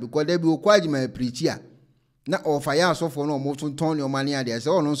Agyemang because there be okwa Agyemang preach a na ofaya asofo no mo ton ne o mane ade say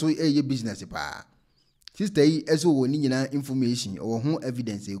ono so eye business pa sister yi eso wo ni nyina information o ho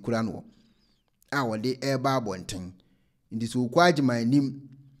evidence ekura no a wo de eba abonten ndi so okwa Agyemang nim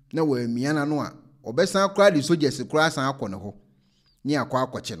na wo amiana no a obesan akra de soldiers kura san akọ ne ho ni akọ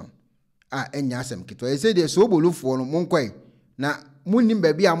akọche no a enya asem kito e say de Soobolo fo no monkoi na munim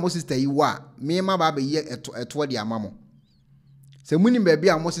ba bia mo sister yi wa me ma ba be ye eto de amamo se munim ba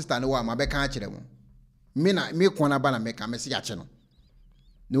bia mo sister ne wa ma be kan akire mo me kona ba na me ka me se ache no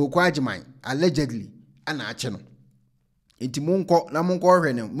na okwa Agyemang allegedly ana ache no enti monko na monko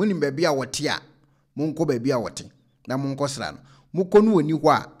hwe ne munim ba bia wote a monko ba bia wote na monko sra no moko no oni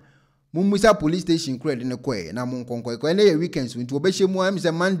hɔ a mummusa police station kura de ne koe na monko ko na ye weekends enti obehye mu am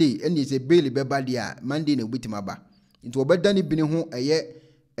se Monday eni se bail be ba dia Monday na obitima ba enti obeda ne bini ho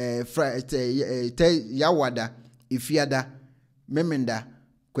eye Friday yawada ifiada memenda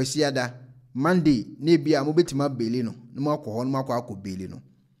kwasiada Monday na bia mo betima bail no na mo akọ ho na mo akọ bail no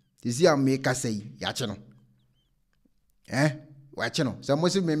tisi am me kasai ya che no wache no so mo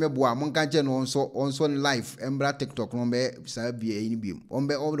se me boa mo nka che no onso live embra TikTok no be sa bia ni biem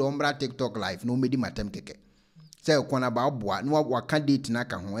ombe ombra TikTok live no medi matem keke say kona ba boa no wa candidate na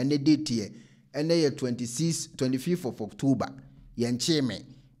ka ho ene date ye ene ye 25th of October ye nche me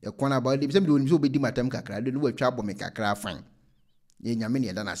ye kona ba de se me oni so obedi matem kakra de no watwa abo me kakra fan ye nyame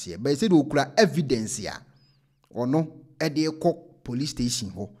ne da na se be se de okura evidence ya ono e de ko police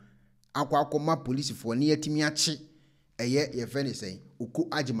station ho akwa police for ne yatimi ache ye feni say okoh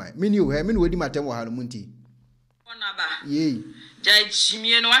Agyemang mini o he mini wodi matem wo ha no munti ona ba ye jai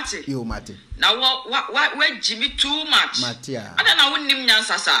chimie no ate yo mate na wa jimi too much mate a ada na wonnim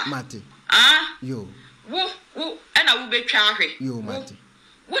nyansasa mate yo wo na wo betwa ahwe yo mate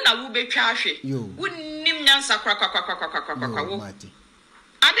wo na wo betwa ahwe yo wonnim nyansa kwa wo mate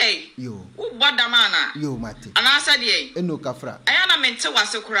adai yo wo bodamana yo mate anasa de eno kafra aya na mente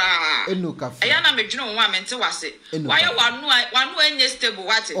wase kura eno kafra aya na medwene wo a mente wase waye wanu enye stable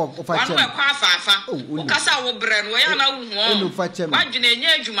wate wanu ekwa afafa wo kasa wo bre no aya na wo ho eno fa chem wadwene enye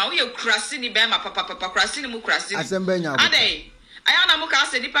adwuma wo ye kurase ni be ma papa kurase ni mu kurase ni asembe nya adai aya na mu ka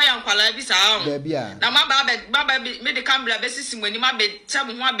se dipa ya nkwala bi sa ho bia na baba me de camera be sisi mu ani ma be tab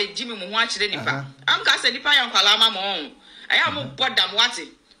ho abegimi mu ho a kire nipa am ka se dipa ya nkwala ma mo aya mo bodam wate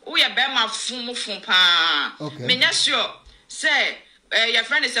wo ye be ma fun mu fun pa menya sure say your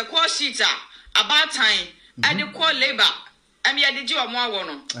friend is a call sheet about time and the call labor am ye de ji omo awo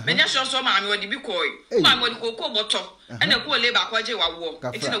no menya sure so ma me wodi bi koi ma me wodi kokko boto and the call labor kwaje wawo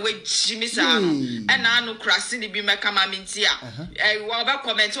enti na we jimi sa no and na no krasi ni bi meka ma minti a wo ba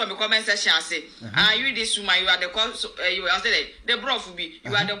comment o me comment section ase you this woman you are the cause you are the brof bi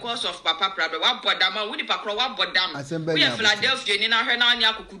you are the cause of papa problem wa bodam wo di pakro wa bodam we Philadelphia ni na hwe na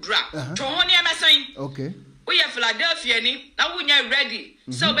anya kokudura to ho ne emesan okay we are Philadelphia ni na wunya ready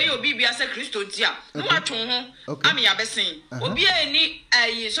so be obi bia se Kristo ntia no atwon ho am ya besen obi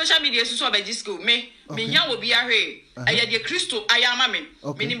ani social media so obeji school me nya obi ahwe aya de Kristo aya ama me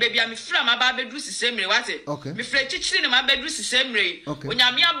ni be bia me fra ma ba bedru sisemre wate me fra chichiri ne ma bedru sisemre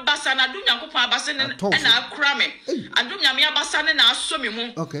onyame abasa na dum Nyankopon abasa ne na akura me andum nyame abasa ne na aso me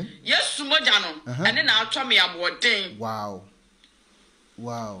mu Yesu moja no ene na atwa me aboden wow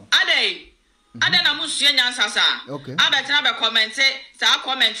adai ada na musuye nyansa sa abetena be comment sa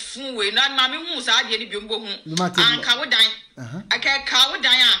comment fun we na ma me hu sa ade ni biombo hu anka wo dan aka ka wo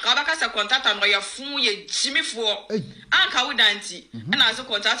dan anka ba ka sa contractor no ye fun ye jimifo anka wo dan ti na so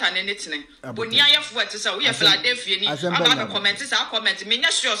contractor ne netene boni ayefo ati sa wo ye Philadelphia ni aba be comment sa comment me nya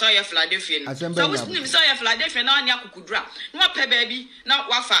sure so ye Philadelphia ni so wo snim so ye Philadelphia na anya kokudura no pa baabi na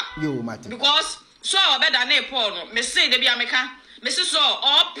wafa because so obeda na Paul no me say de bia meka Mrs. So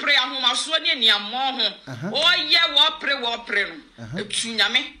all pray a home so near near more. Oh, yeah, what pray no.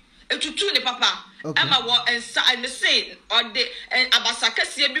 Tunyame, etutu ne papa ama wo ensa and say or the abasaka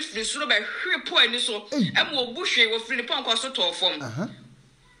sie bi firi soro be hwe po ani so ema obu hwe wo firi pon ko so to fom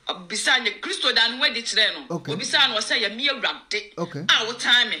obisa nye Kristo dan we di kire no obisa no say ya mi awrade a wo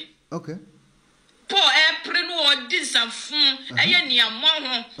time okay Paul pre no odi nsamfun eye niamo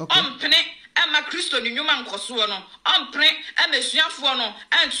ho ompene ema Kristo ni nnwuma nkoso no ompene ema suafo no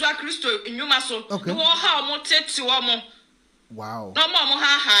entua Kristo nnwuma so wo ha mo tete wo mo wow no mo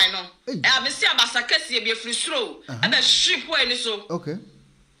ha no abesi abasaka sie bi firi soro eba shipo ani so okay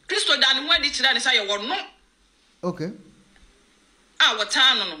Kristo dan mu adi kire ne say ye wo no okay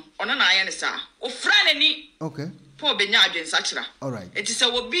wotano no ono na aye ne sa ofra nani okay Paul benya adwensa kira all right enti se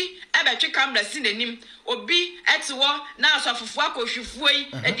obi ebetwe camera si nanim obi etiwo na asofofo akohwefo yi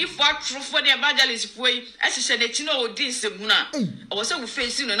edifo atrofo ne evangelist fo yi ehihye na chi na odi nsemu na owo se wo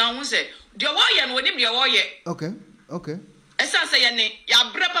face no na ho se de wo ye no onim de wo ye okay esa se ye ne ya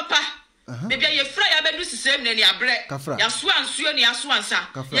bre papa bebia ye fra ya bedu sisem ne ya bre ya so ansuo ne ya so ansa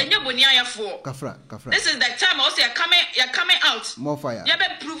ye nye boni ayefo kafra this is the time I say you're coming out more fire ye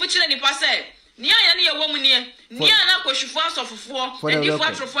be prove chire ni pa say nia ya ne ye wo mu nie nia na kwahwefo asofofo edifo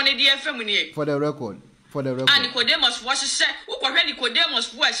atrofo ne de efem nie for the record and Nicodemus for hye ukwohwe Nicodemus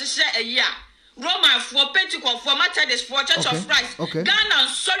for hye eyi a Roman for Pentecost for Methodist for Church of Christ Ghana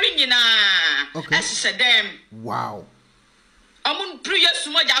sorry nyina ehye dem wow Omun previous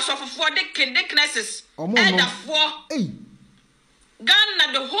moja asofofo de kindeknesses edafo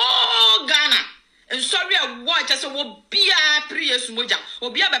Ghana the whole Ghana and sorry a watch as a wo bia previous moja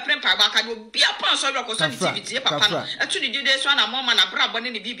obi abepempa baka obi apa sorry akoso activity papa atuni de so na mama na bra bone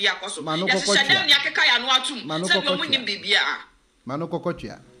ne bibia akoso ya se dem ne akeka ya no atum se no munim bibia mano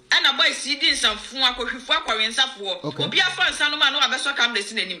kokotwa ana boy CD nsamfo akohwefo akwensafo obi afa nsa no ma no abeso camera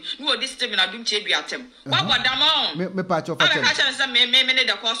si nanim no odi system na Adom Kyei Duah atem wabodama me pa cho fatem aka chan say me ne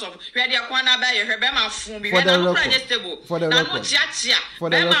the course of hwe de kwa na ba ye hwe be ma fu bi na no project stable na no chiachia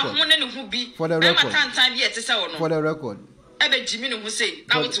be ma hu ne hu bi be ma tantan bi etese wo no for the record ebe jimi ne hu sei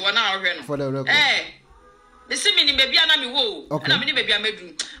na wote wo na ahwe no for the record Bisi mi ni bebi ana mi wo na mi ni bebi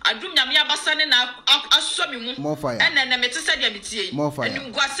amedu Adom nyame abasa ne na aso mi mu ena na metese dia metie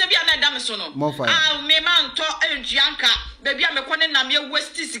eni gwase bia na da me so no me ma nto entuanka bebi amekone na me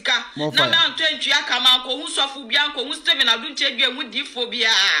west sika na ma nto entuanka ma ko hu sofo bia ko hu Steven Adom Kyei Duah mu difo bia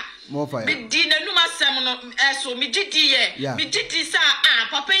bi di na numa sem no eso mi didi sa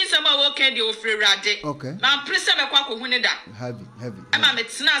papa yin sem a wo kan de ofrewrade na prese me kwa ko hu ne da heavy ama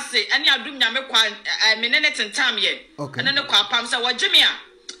metena se eni Adom nyame kwa menene tentam ye ene ne kwa pam se wajemi a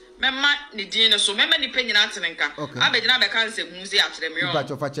mema ne din ne so mema ni panyina atenenka abegina be kan se hu se akyere me yo ba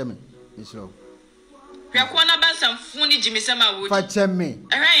cho fa cheme isro hwa ko na bansam funi jimi sem a wo fa cheme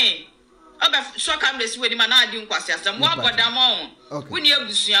oba so camera si wedi ma na adi nkwase asem wo abodama woni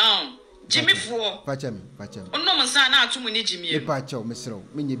abusua jimi fo fa cheme onnom nsa na atum ni jimi e ba cho mesro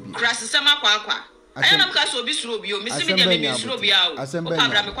menye bi krase sem akwa ayana mka so obi suro bi o mesimi de me suro bi a o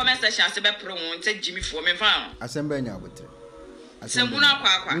kabra me comment section ase be pro won nte jimi fo me fa asemba nya abotre sembuna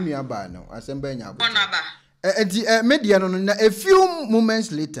akwa nunu aba no asemba nya abotre ona ba enti media no na a few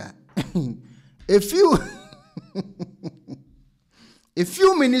moments later a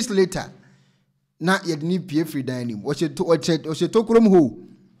few minutes later na yedni pie free dining o se tokurom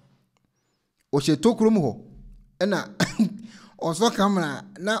ho na oso camera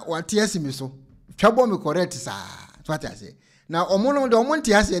na wate asimi so twabo me correct sa twate ase na omono de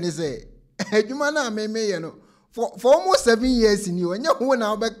omonte ase ne se adwuma na ye no for almost 7 years ni onye ho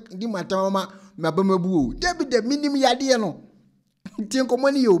na oba di matama mabamabu o de minim yade no tie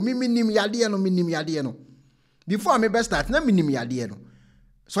komani yo minim yade no before me best start na minim yade no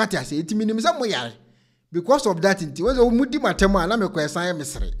so ati ase eti minim se mo yare because of that nti wo mudi matama na me kwesan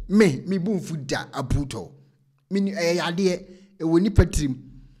mesere me bu mfuda abuto mini yade woni patrim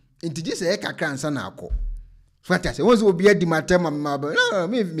nti ji se kakra ansa na akọ so ati ase wo zo obi adi matama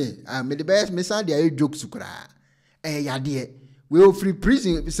me the best me sa dia jokes kura yade we o free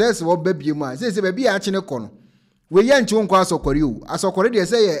prison says wo babie mu a say baby a kye ne kọ no we ye nchi nko asokore o asokore de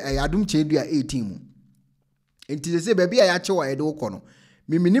say Adom Kyei Duah 18 mu nti say baby a ya kye wa ye de wo kọ no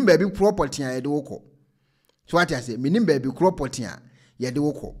minim baby property a ye de wo kọ so ati ase minim baby property a ye de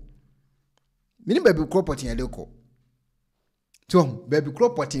wo kọ minim baby property a ye de wo kọ so baby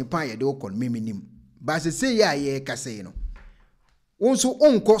property pa ye de wo kọ minim ba say ya ye kase no wonso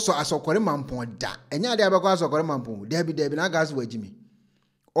onko so asokore mampon da enya de abekọ asokore mampon debi na gas wajimi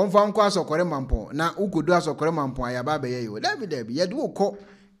onfa nko asokore mampon na ukodu asokore mampon ayaba be ye yo debi ye de ukọ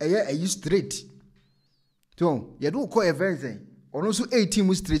eye ayi straight so ye de ukọ events ono so 18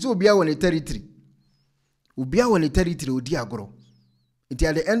 mu straight obi a woni territory odi agoro Nti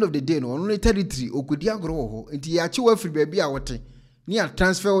at the end of the day no only 33 okudi agro ho. Nti ya chi wa free baby a wote. Ni a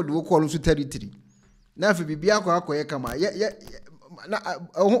transfer the wo call so 33. Na afi bibia akoye kama. Na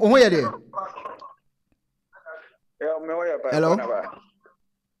ho ye de. Hello.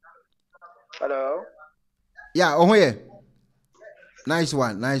 Hello. Yeah, oh yeah. Nice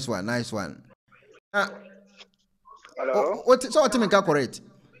one. Hello. What me ka correct?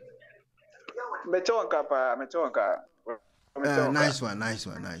 Metonka. Nice one. Na e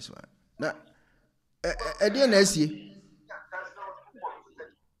na esi.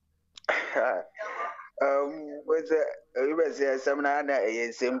 What's you were saying some na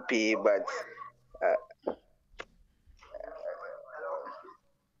SMP but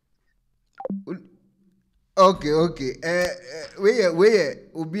Okay. We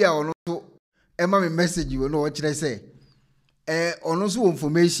obi a ono so ema me message you no what kire say. Ono so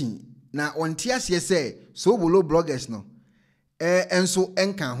information na onti ase say Soobolo bloggers no. Enso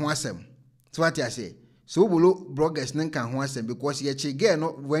enka ho asem. So what I say? Soobolo bloggers nka ho asem because ye che girl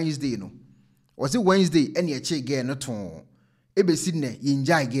no Wednesday no. Was it Wednesday and ye che girl no ton. Ebe sidne ye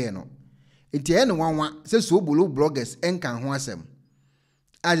njai girl no. Enti ene wanwa say Soobolo bloggers enka ho asem.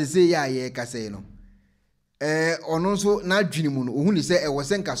 As say ya ye ka say no. Ono so na dwini mu no ohun ni say e wo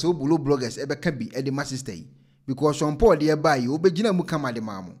se nka Soobolo bloggers e be ka bi e de ma sister yi because Sean Paul de ba yi obegina mu kama de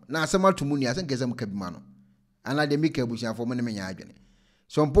mamu na asema to mu ni asen kese mu ka bi ma no ana de mika busia fo mo ne menya adwene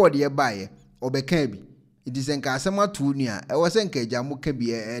Sean Paul de ba ye obeka bi idi se nka asema to ni a e wo se nka eja mu ka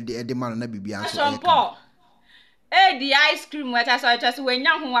bi e de ma no na bibia so Sean Paul the ice cream what I just when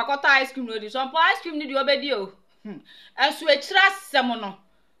nya ho akota ice cream no di Sean Paul ice cream ni di obedi o enso e kira sem no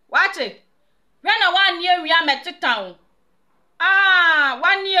wate when na 1 year we am town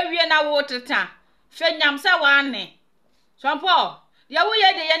 1 year we na wo teta fe nyam se wane Sean Paul ya wo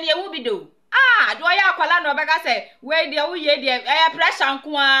ye de ye na ewu bi do do ya akwala no beka se we de wo ye de pressure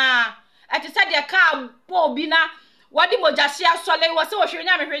nko ati se de ka po bi na wodi mojase asole wo se wo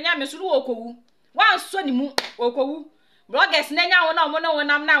hwenya me so no okowu wan so ni mu okowu bloggers na nya wo na mo na wo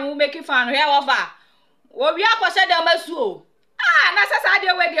nam na wo make fan here over wo wi akose de masu o na sasa de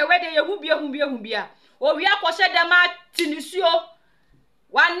we de ye hu bia wo wi akose de ma tinisuo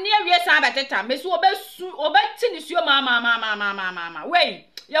wan ne wie san beteta me so obeti nisuo ma we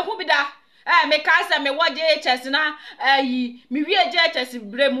ye hu bi da me ka se me wo JHS na yi me wie JHS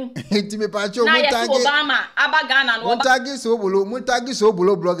bremu enti me pa cho mo tagi Obama abagana no tagi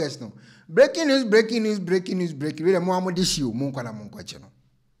Soobolo bloggers no breaking news we mo amode shio mo kwala mo nkwache no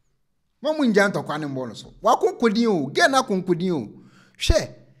mo nja ntokwa ne mbo no so wakonkodin o ge na konkodin o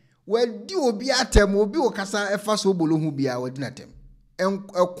hwe wadi obi atem obi okasa efa Soobolo hu bia wadi na tem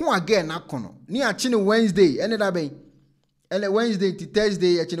ekun again na kono ni achi ne Wednesday ene da ben ele Wednesday to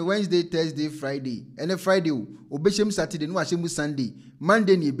Thursday achi ne Wednesday Thursday Friday ene Friday obeshem Saturday no ahyemu Sunday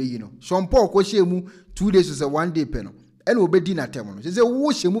Monday ni ebe yi no Sean Paul ko hyemu 2 days so 1 day pe no ene obedi na tem no say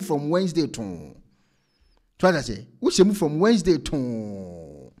wo hyemu from Wednesday to try say wo hyemu from Wednesday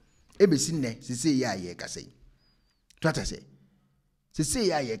to ebe sinne say ya ye kasai try say say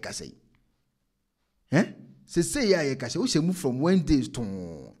ya ye kasai say ya ye kasai wo hyemu from Wednesday to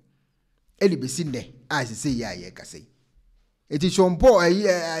ele be sinne say ya ye kasai eti Sean Paul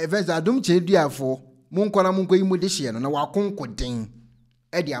events Adom Kyei Duah fo munkona yi mu de hye no na wakonkoden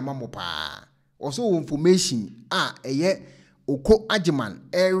e de amamo pa also information eye okoh Agyemang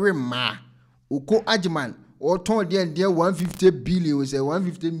rema okoh Agyemang or ton de 150 billion say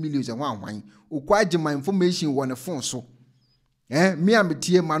 150 million say wan okoh Agyemang information won the phone so me am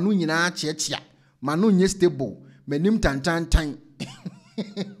tie manu nyina chiachia manu nye stable manim tantan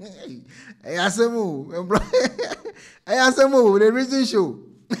Ayasemu the reason show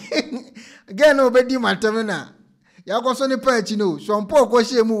again obedi matemena yakoso ni perch no Sean Paul ko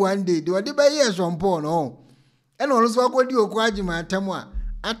shemu 1 day de odi be ye Sean Paul no ena ono so akodi okoh Agyemang atemu a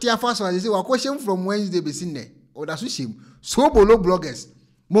ati afaso ase wako shem from Wednesday be sinne oda so shem Soobolo bloggers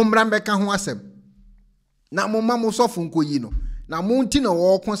mommra mbeka ho asem na momma mo sofo nkoyi no na mo nti na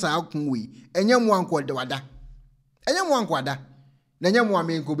wo ko sa akon wi enye mo anko de wada na nya mo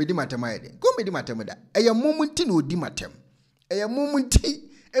amen ko bedi matem ayede ko bedi matem da eye momunti na odi matem eye momunti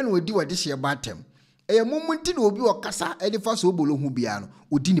ena odi wade hye batem eye momunti na obi okasa ede fa Soobolo hu bia no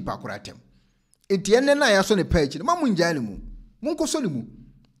odi ni pakoratem enti ene na ya so ne page na mamunja ne mu munkoso ne mu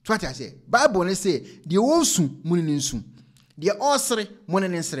twati ase Bible ne say de osu munini nsu de osre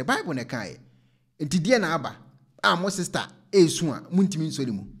munini nsre Bible ne kai enti de na aba mo sister esu a muntimi nso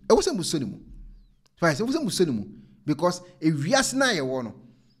ne mu e wo se mu so ne mu twati se wo se mu so ne mu because ewiase na ye wo no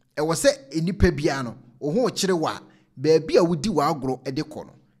e wo se enipa bia no wo ho kire wa ba bia wodi wa agro e de ko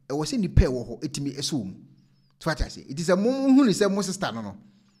no e wo se nipa wo ho etimi eso mu So what I say, it is a who is a mo sister no.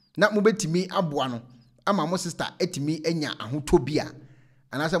 Na mo betimi aboa no. Ama mo sister etimi enya ahotobia.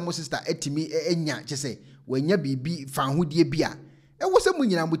 Anasa mo sister etimi enya kyese wanya bibi fa ahodie bia. E wo se mo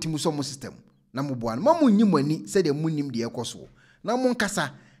nyina mutimu so mo system. Na mo boa no. Ma mo nyim ani se de munim de ekoso. Na mo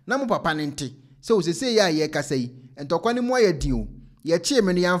nkasa, na mo papa ne nte. Se wo se ya ye kasa yi. Entokwa ne mo ayadi o. Ye chie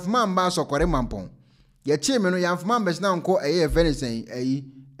me no yamfama mba sokore mampon. Ye chie me no yamfama mbesna nko eye venison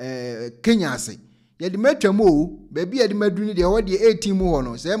Kenya ase. Ye di metwam o, baby ye di maduru ni de ho de 18 mu ho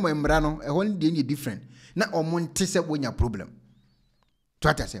no, se mo mmra no, ho ni de ni different. Na omo nte se wonya problem.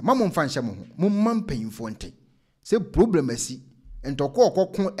 Twata se, ma mo mfa nhye mo ho. Mo mampanyimfo nte. Se problem asi, entokwa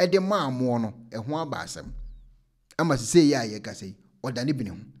okokon ede ma amo no, ho aba asem. Ama se ya ye ka se, odane bi ne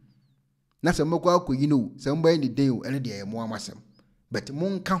ho. Na se mokwa akoyi no, se mba ni den o, ene de ye mo amasem. But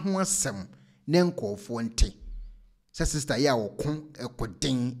monka ho asem ne nkofo nte. Se sister ya wokon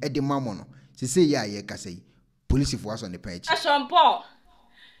ekoden ede mamo no. Se ya ye kasei police fo aso ne page. Shampoo.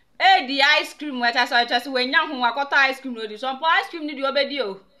 The ice cream what I just when nya ho akota ice cream no di. Shampoo ice cream ni di obedi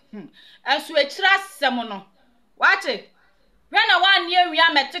o. Enso ekira sem no. Watch it. When I want near we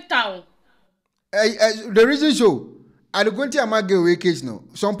am at town. The reason so I go to amage we case no.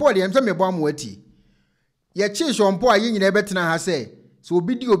 Shampoo dey am say me bo am wati. Ye chi shampoo ayi nyina betena ha say so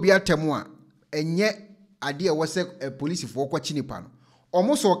obi di obi atemu a enye ade e wo se police fo kwachi nipa no.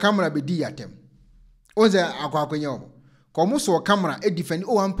 Omo so camera be di yatem. Oze akwakonye omo. Komo so camera e defend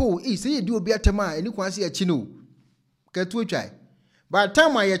ampo say ye di obi atema eni kwan se achi no. Ketu twai. By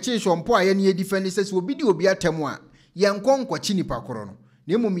time I ye shompo aye ne defend say so obi di obi atemu a ye nkon kwachi nipa koro no.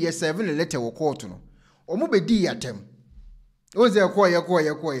 Na emum ye 7 letter wo court no. Omo be di yatem. Oze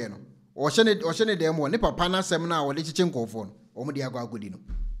ye no. O hye ne dem wo ne papa na sem na wo de chiche nkofo no. Omo de agodi no.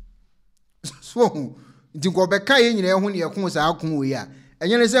 So nti ko be ka ye nyina ehun ne ekon sa akon we a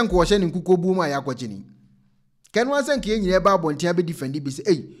enyene se nko hye ne nkukobu mu aya kwachini kenu asen ke ye nyina ba abontia be defend bi se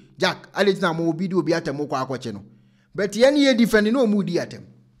Jack aletina mo obi di obi atem kwa akwachi no but ye ne ye defend no mu di atem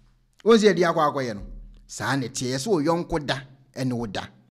onzi ye di akwa akwaye no saa ne tie ye so yonko da ene wo da